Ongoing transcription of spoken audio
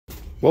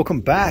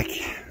Welcome back.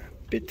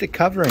 Bit to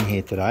cover in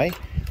here today.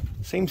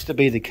 Seems to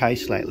be the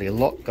case lately, a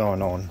lot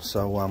going on.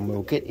 So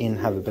we'll get in,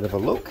 have a bit of a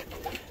look.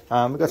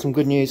 We've got some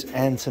good news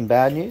and some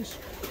bad news,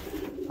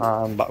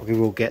 but we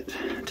will get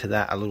to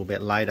that a little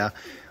bit later.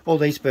 All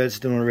these birds are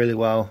doing really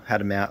well.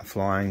 Had them out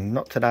flying,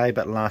 not today,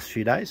 but the last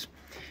few days.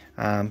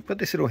 Got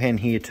this little hen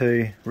here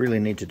too. Really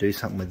need to do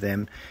something with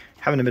them.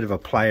 Having a bit of a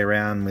play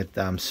around with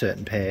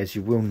certain pairs.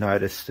 You will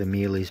notice the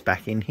mealy's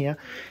back in here.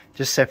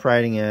 Just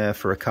separating her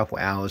for a couple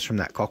hours from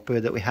that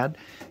cockbird that we had,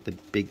 the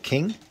big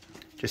king.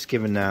 Just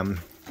giving,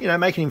 you know,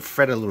 making him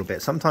fret a little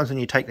bit. Sometimes when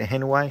you take the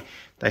hen away,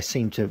 they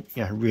seem to,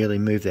 you know, really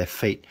move their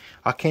feet.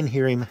 I can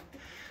hear him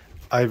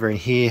over in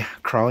here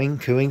crowing,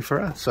 cooing for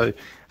her. So,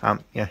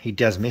 yeah, he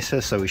does miss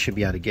her, so we should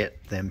be able to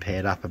get them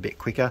paired up a bit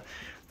quicker.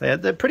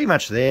 They're pretty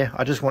much there.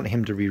 I just want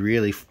him to be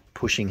really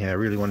pushing her. I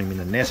really want him in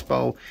the nest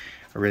bowl.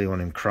 I really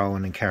want him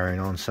crowing and carrying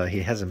on. So he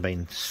hasn't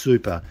been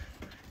super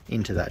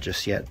into that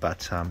just yet,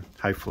 but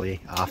hopefully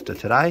after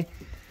today,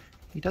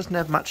 he doesn't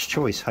have much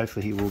choice.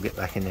 Hopefully he will get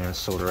back in there and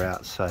sort her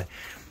out. So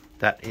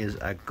that is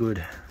a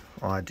good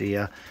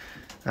idea.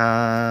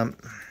 Got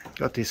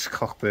this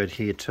cockbird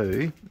here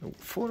too.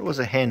 Thought it was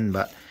a hen,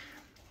 but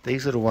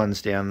these little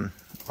ones down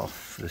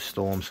off the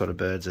storm sort of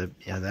birds are,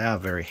 you know, they are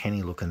very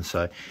henny looking.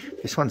 So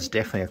this one's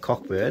definitely a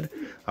cockbird.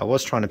 I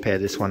was trying to pair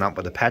this one up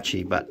with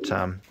Apache, but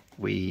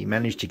we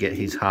managed to get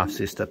his half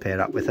sister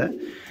paired up with her.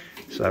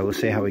 So we'll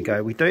see how we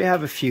go. We do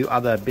have a few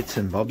other bits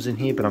and bobs in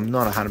here, but I'm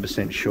not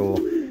 100% sure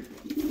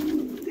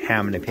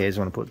how many pairs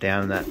I want to put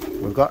down in that.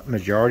 We've got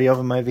majority of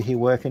them over here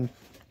working.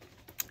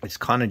 It's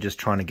kind of just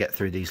trying to get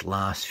through these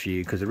last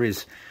few, because there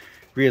is,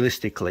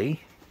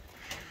 realistically,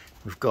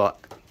 we've got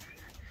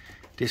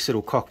this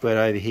little cockbird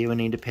over here we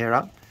need to pair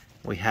up.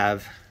 We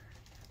have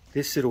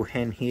this little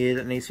hen here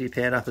that needs to be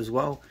paired up as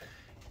well.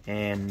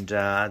 And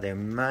there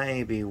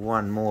may be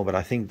one more, but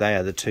I think they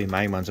are the two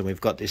main ones. And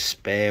we've got this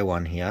spare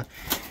one here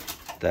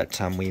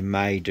that we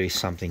may do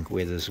something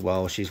with as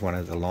well. She's one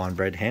of the line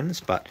bred hens,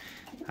 but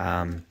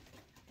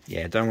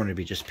yeah, don't want to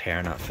be just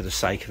pairing up for the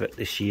sake of it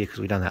this year,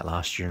 because we done that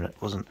last year and it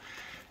wasn't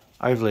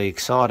overly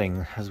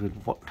exciting as we'd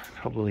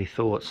probably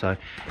thought. So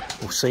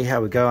we'll see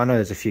how we go. I know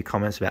there's a few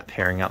comments about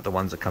pairing up the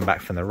ones that come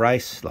back from the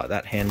race, like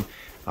that hen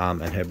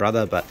and her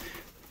brother, but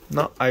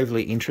not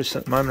overly interested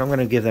at the moment. I'm going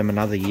to give them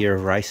another year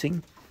of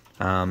racing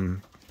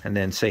and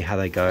then see how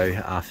they go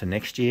after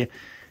next year.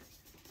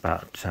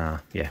 But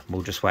yeah,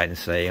 we'll just wait and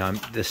see.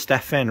 The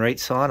Staff Van Riet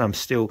side, I'm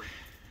still,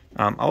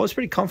 I was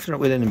pretty confident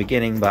with in the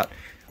beginning, but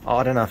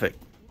I don't know if it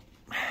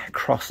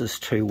crosses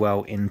too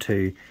well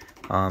into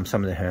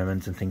some of the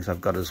Hermans and things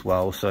I've got as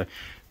well. So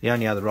the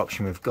only other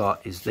option we've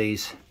got is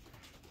these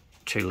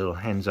two little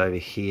hens over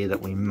here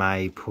that we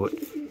may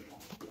put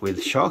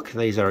with Shock.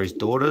 These are his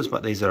daughters,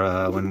 but these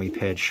are when we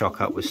paired Shock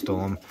up with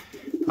Storm.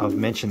 I've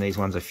mentioned these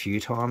ones a few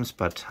times,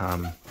 but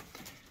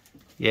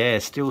yeah,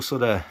 still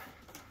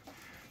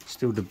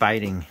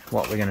debating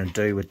what we're going to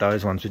do with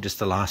those ones with just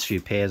the last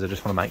few pairs. I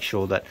just want to make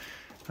sure that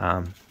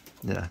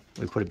you know,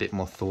 we put a bit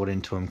more thought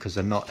into them, because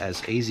they're not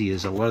as easy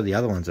as a lot of the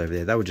other ones over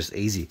there. They were just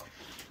easy.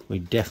 We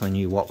definitely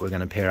knew what we're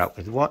going to pair up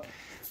with what.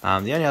 The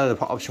only other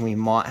option we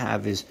might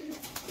have is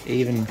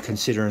even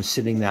considering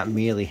sitting that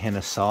mealy hen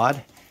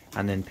aside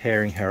and then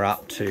pairing her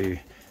up to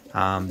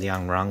the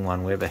young rung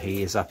one, wherever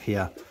he is up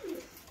here.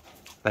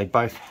 They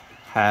both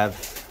have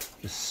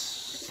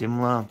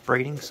similar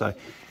breeding, so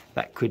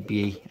that could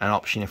be an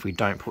option if we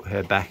don't put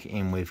her back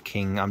in with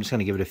King. I'm just going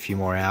to give it a few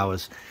more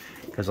hours,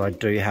 because I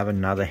do have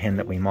another hen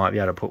that we might be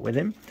able to put with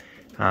him.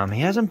 He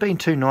hasn't been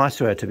too nice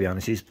to her, to be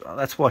honest.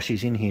 That's why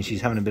she's in here.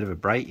 She's having a bit of a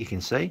break, you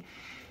can see.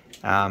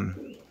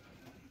 You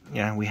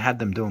know, we had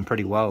them doing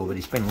pretty well, but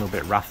he's been a little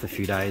bit rough a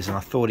few days, and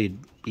I thought he'd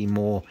be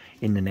more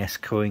in the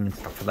nest cooing and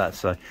stuff like that.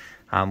 So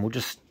we'll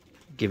just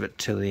give it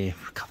till a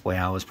couple of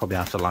hours, probably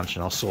after lunch,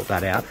 and I'll sort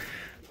that out.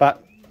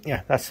 But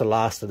yeah, that's the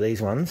last of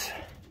these ones.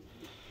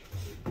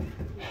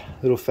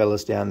 Little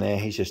fella's down there,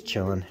 he's just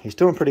chilling. He's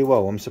doing pretty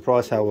well. I'm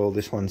surprised how well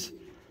this one's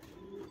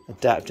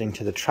adapting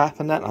to the trap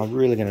and that. I'm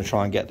really going to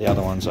try and get the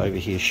other ones over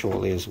here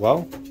shortly as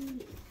well.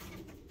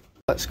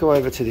 Let's go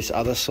over to this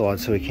other side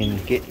so we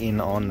can get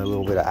in on a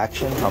little bit of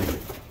action. I'm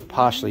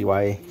partially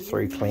way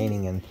through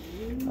cleaning and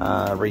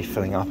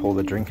refilling up all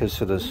the drinkers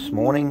for this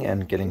morning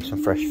and getting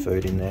some fresh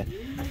food in there.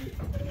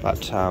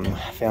 But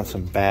found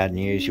some bad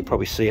news. You'll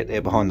probably see it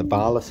there behind the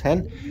barless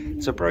hen.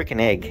 It's a broken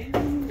egg.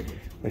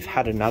 We've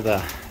had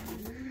another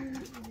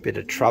bit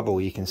of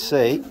trouble. You can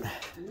see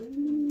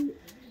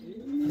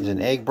there's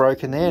an egg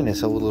broken there, and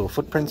there's all little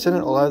footprints in it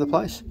all over the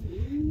place.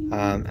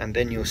 And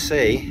then you'll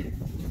see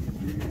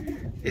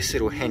this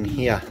little hen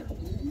here.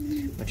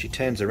 When she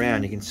turns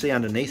around, you can see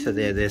underneath her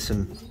there's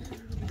some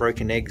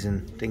broken eggs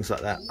and things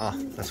like that. Oh,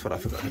 that's what I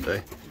forgot to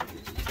do.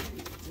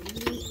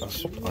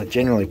 I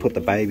generally put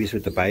the babies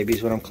with the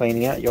babies when I'm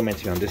cleaning out. You're meant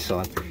to be on this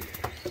side,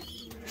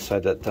 so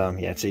that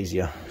yeah, it's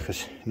easier,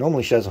 because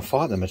normally she doesn't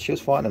fight them, but she was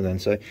fighting them then.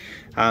 So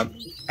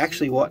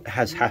actually what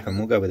has happened,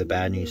 we'll go with the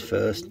bad news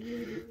first.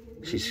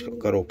 She's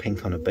got all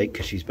pink on her beak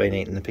because she's been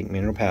eating the pink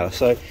mineral powder.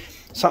 So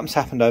something's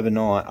happened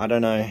overnight. I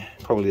don't know,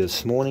 probably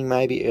this morning,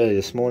 maybe early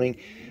this morning.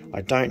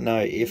 I don't know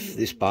if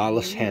this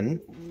barless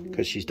hen,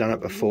 because she's done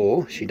it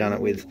before, she done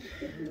it with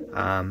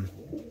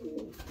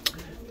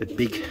the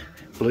big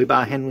blue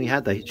bar hen we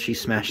had. She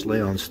smashed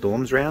Leon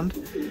Storm's round.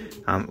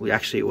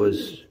 It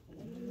was,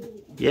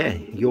 yeah,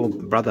 your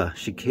brother.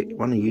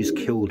 One of you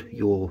killed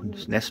your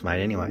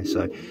nestmate anyway.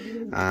 So,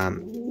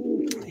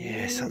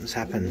 yeah, something's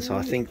happened. So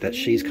I think that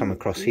she's come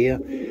across here,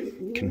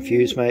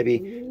 confused maybe.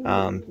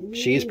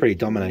 She is pretty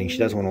dominating. She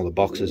does want all the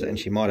boxes, and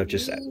she might have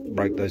just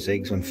broke those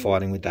eggs when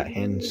fighting with that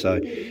hen.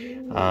 So,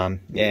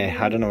 yeah,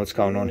 I don't know what's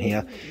going on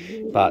here,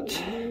 but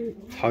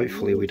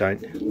hopefully we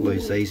don't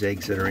lose these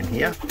eggs that are in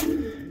here.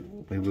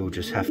 We will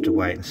just have to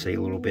wait and see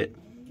a little bit.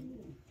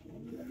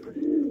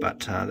 But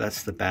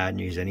that's the bad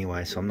news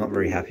anyway, so I'm not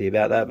very happy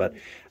about that. But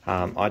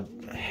I'm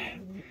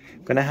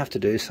going to have to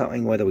do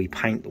something, whether we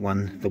paint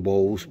the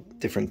walls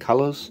different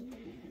colours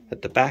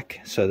at the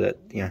back, so that,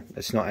 you know,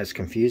 it's not as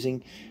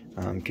confusing,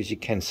 because you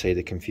can see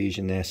the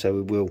confusion there. So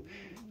I'm going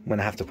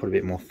to have to put a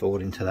bit more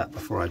thought into that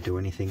before I do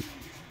anything.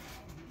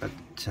 But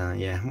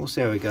yeah, we'll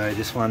see how we go.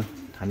 This one,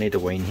 I need to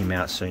wean him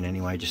out soon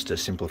anyway, just to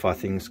simplify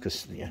things,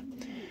 because yeah,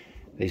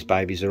 these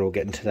babies are all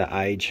getting to that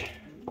age.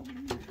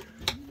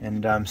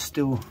 And I'm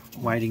still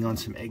waiting on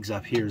some eggs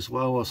up here as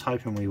well. I was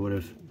hoping we would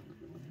have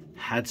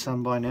had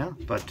some by now,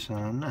 but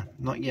no,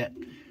 not yet.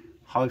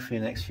 Hopefully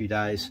in the next few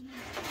days.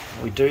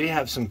 We do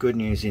have some good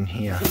news in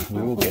here.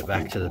 We will get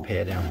back to the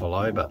pair down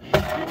below, but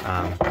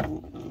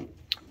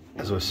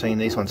as we've seen,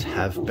 these ones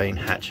have been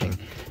hatching,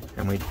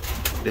 and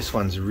this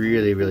one's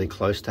really, really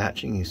close to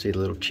hatching. You see the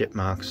little chip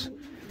marks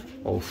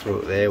all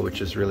through it there, which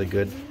is really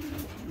good.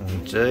 And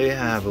we do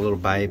have a little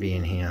baby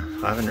in here.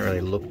 I haven't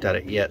really looked at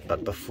it yet,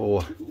 but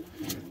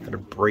had a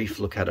brief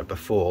look at it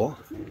before,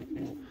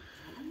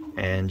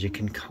 and you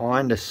can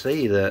kind of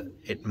see that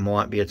it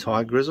might be a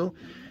tiger grizzle.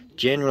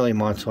 Generally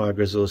my tiger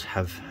grizzles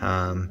have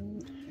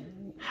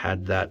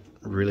had that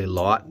really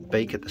light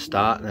beak at the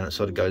start, and then it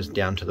sort of goes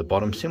down to the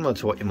bottom, similar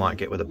to what you might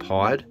get with a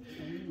pied.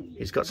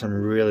 He's got some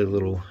really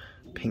little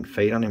pink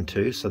feet on him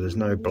too, so there's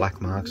no black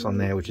marks on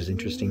there, which is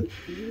interesting.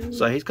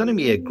 So he's going to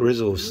be a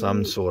grizzle of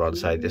some sort, I'd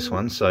say, this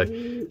one. So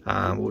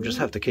we'll just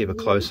have to keep a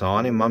close eye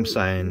on him. I'm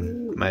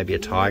saying maybe a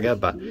tiger,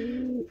 but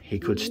he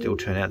could still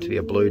turn out to be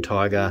a blue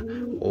tiger,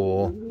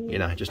 or, you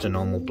know, just a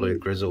normal blue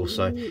grizzle.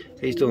 So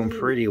he's doing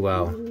pretty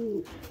well.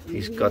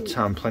 He's got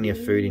plenty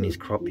of food in his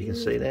crop, you can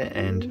see there,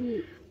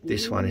 and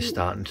this one is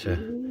starting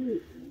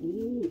to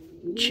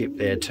chip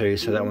there too,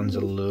 so that one's a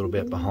little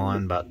bit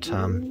behind, but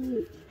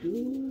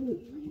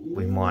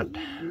we might,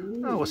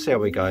 we'll see how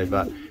we go.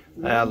 But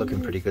they are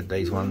looking pretty good,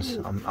 these ones.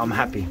 I'm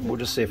happy. We'll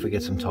just see if we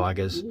get some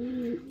tigers.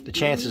 The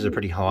chances are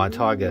pretty high.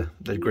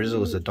 The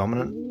grizzle is the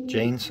dominant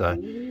gene, so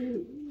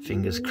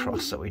fingers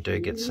crossed that we do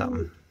get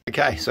something.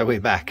 Okay, so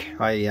we're back.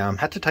 I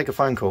had to take a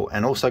phone call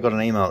and also got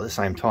an email at the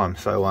same time.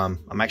 So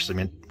I'm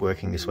actually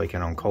working this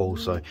weekend on call,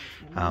 so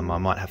I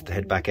might have to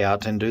head back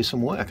out and do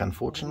some work,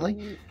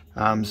 unfortunately.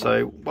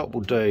 So what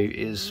we'll do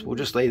is we'll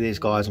just leave these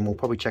guys, and we'll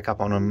probably check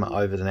up on them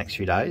over the next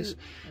few days.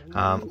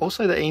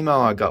 Also, the email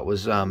I got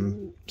was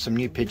some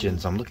new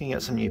pigeons. I'm looking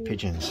at some new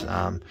pigeons.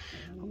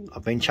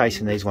 I've been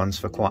chasing these ones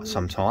for quite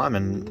some time,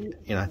 and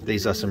you know,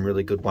 these are some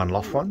really good one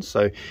loft ones,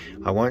 so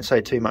I won't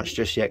say too much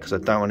just yet because I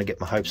don't want to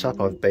get my hopes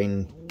up. I've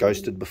been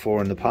ghosted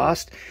before in the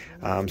past,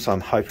 so I'm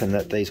hoping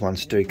that these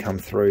ones do come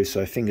through,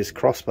 so fingers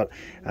crossed. But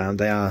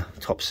they are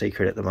top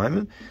secret at the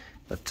moment,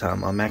 but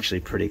I'm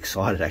actually pretty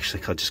excited,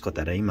 actually. I just got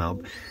that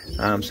email.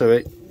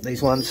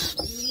 These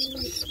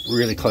ones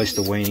really close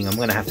to weaning. I'm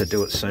going to have to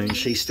do it soon.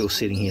 She's still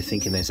sitting here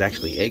thinking there's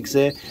actually eggs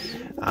there.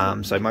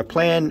 So my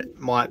plan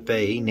might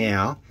be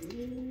now,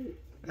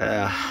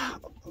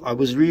 I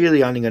was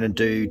really only going to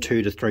do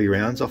 2 to 3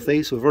 rounds off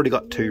these. We've already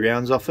got 2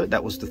 rounds off it.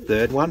 That was the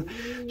 3rd one.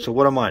 So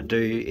what I might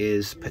do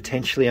is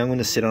potentially I'm going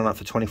to sit on it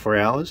for 24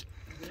 hours.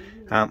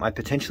 I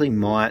potentially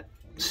might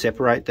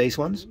separate these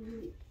ones.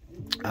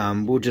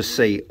 We'll just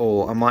see,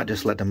 or I might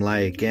just let them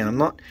lay again. I'm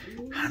not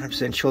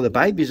 100% sure. The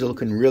babies are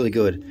looking really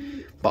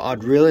good, but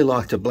I'd really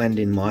like to blend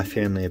in my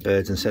family of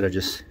birds instead of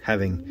just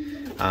having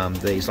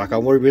these. Like, I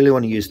really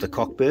want to use the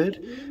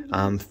cockbird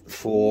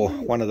for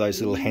one of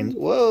those little hens.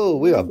 Whoa,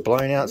 we are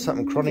blowing out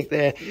something chronic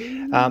there.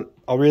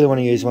 I really want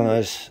to use one of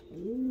those,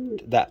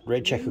 that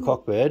red checker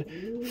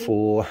cockbird,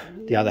 for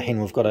the other hen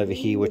we've got over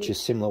here, which is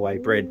similar way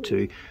bred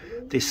to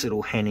this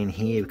little hen in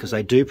here, because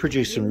they do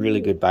produce some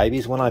really good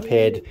babies. When I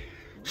paired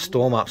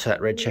Storm up to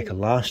that red checker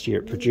last year,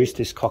 it produced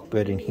this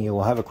cockbird in here.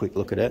 We'll have a quick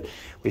look at it.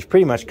 We've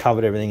pretty much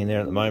covered everything in there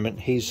at the moment.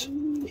 He's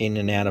in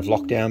and out of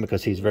lockdown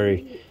because he's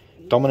very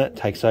dominant,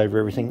 takes over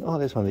everything. Oh,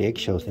 there's one of the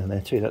eggshells down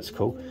there too. That's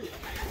cool.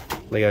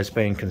 Leo's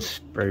been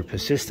very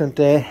persistent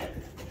there.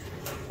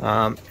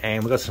 And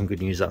we've got some good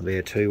news up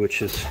there too,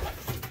 which is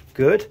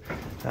good.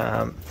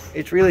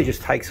 It really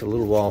just takes a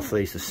little while for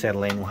these to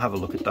settle in. We'll have a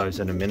look at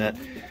those in a minute.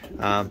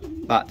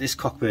 But this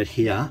cockbird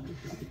here,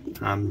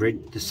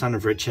 the son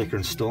of Red Checker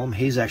and Storm,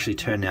 he's actually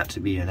turned out to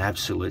be an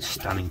absolute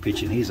stunning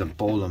pigeon. He's a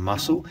ball of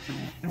muscle,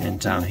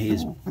 and he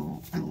is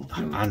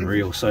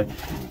unreal. So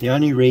the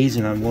only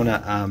reason I want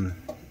to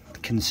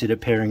consider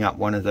pairing up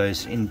one of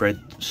those inbred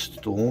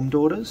Storm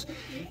daughters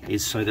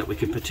is so that we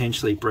could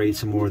potentially breed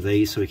some more of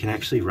these so we can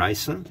actually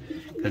race them,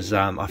 because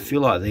I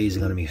feel like these are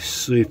going to be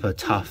super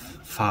tough,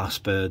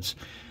 fast birds,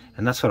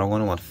 and that's what I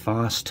want. I want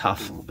fast,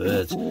 tough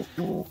birds.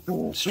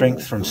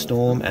 Strength from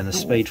Storm and the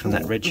speed from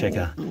that red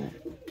checker.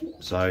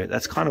 So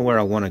that's kind of where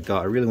I want to go.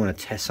 I really want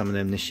to test some of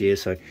them this year,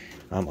 so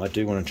I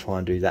do want to try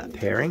and do that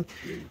pairing.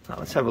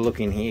 Let's have a look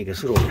in here,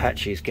 because little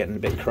Patchy's getting a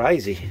bit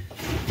crazy.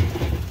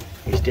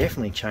 He's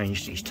definitely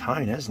changed his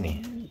tone, hasn't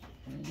he?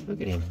 Look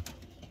at him.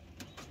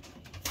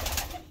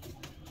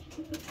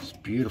 It's a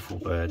beautiful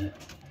bird.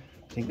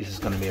 I think this is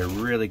going to be a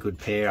really good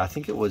pair. I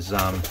think it was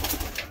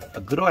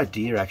a good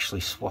idea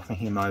actually swapping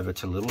him over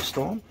to Little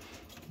Storm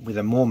with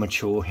a more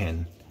mature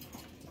hen.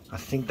 I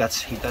think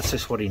that's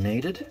just what he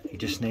needed. He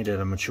just needed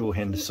a mature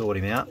hen to sort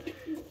him out.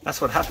 That's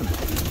what happened.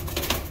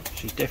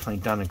 She's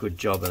definitely done a good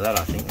job of that,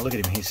 I think. Look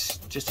at him, he's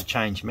just a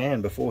changed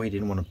man. Before he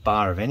didn't want a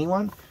bar of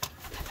anyone.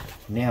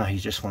 Now he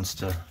just wants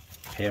to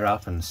pair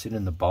up and sit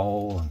in the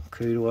bowl and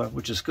coo to her,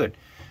 which is good.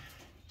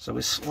 So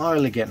we're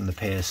slowly getting the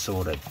pairs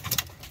sorted.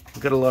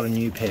 We've got a lot of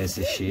new pairs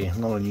this year, a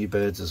lot of new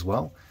birds as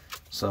well.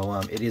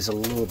 So it is a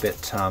little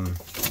bit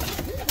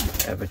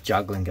of a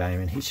juggling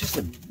game, and he's just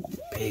a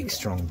big,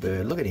 strong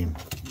bird. Look at him.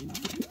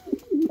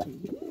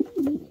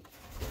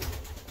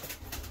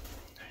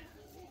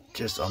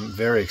 I'm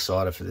very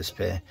excited for this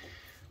pair.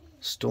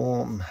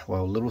 Storm,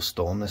 well, Little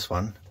Storm, this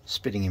one,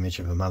 spitting image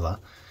of her mother.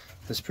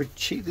 This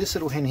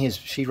little hen here,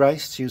 she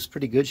raced, she was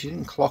pretty good. She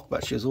didn't clock,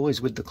 but she was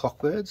always with the clock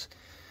birds.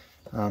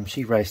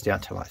 She raced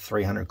out to like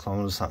 300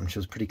 kilometers or something. She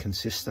was pretty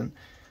consistent.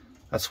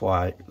 That's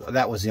why,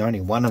 that was the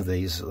only one of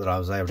these that I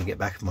was able to get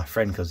back with my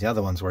friend, because the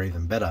other ones were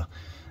even better.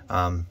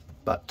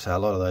 But a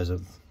lot of those are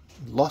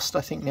lost,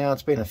 I think, now.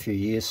 It's been a few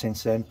years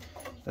since then.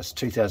 That's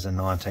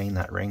 2019,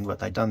 that ring, but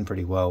they've done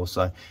pretty well.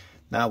 So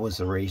that was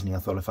the reasoning. I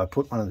thought if I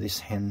put one of this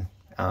hen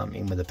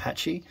in with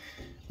Apache,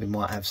 we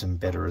might have some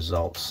better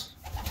results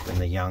than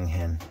the young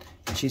hen.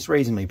 And she's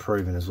reasonably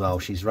proven as well.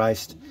 She's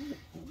raced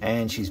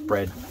and she's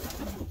bred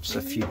just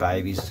a few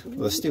babies. Well,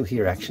 they're still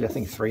here actually. I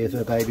think 3 of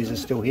her babies are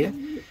still here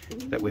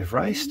that we've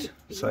raced.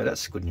 So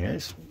that's good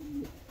news.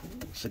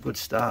 It's a good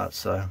start.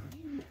 So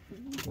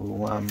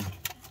we'll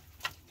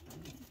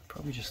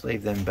probably just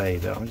leave them be.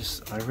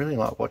 But I really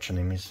like watching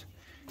him. He's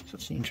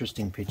such an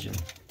interesting pigeon.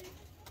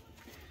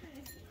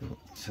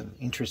 It's an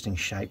interesting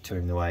shape to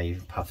him, the way he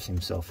puffs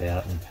himself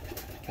out and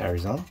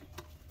carries on.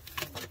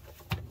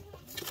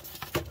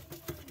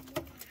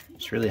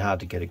 It's really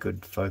hard to get a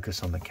good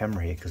focus on the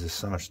camera here because there's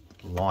so much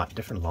light,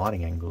 different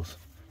lighting angles.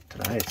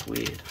 Today it's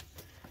weird.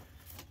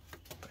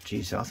 But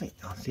geez, I think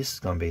this is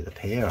going to be the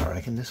pair, I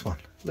reckon, this one.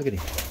 Look at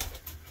him.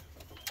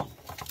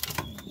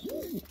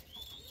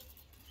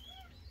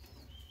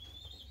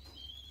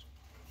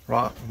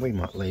 Right, we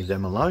might leave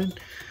them alone.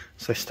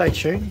 So stay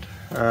tuned.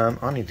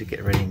 I need to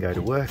get ready and go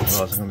to work,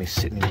 otherwise I'm going to be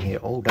sitting in here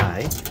all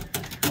day.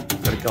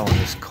 I've got to go on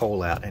this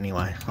call out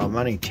anyway. I'm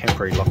only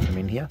temporarily locked them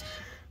in here.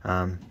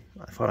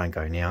 If I don't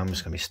go now, I'm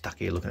just going to be stuck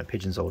here looking at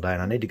pigeons all day,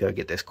 and I need to go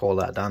get this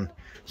call out done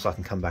so I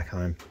can come back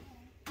home.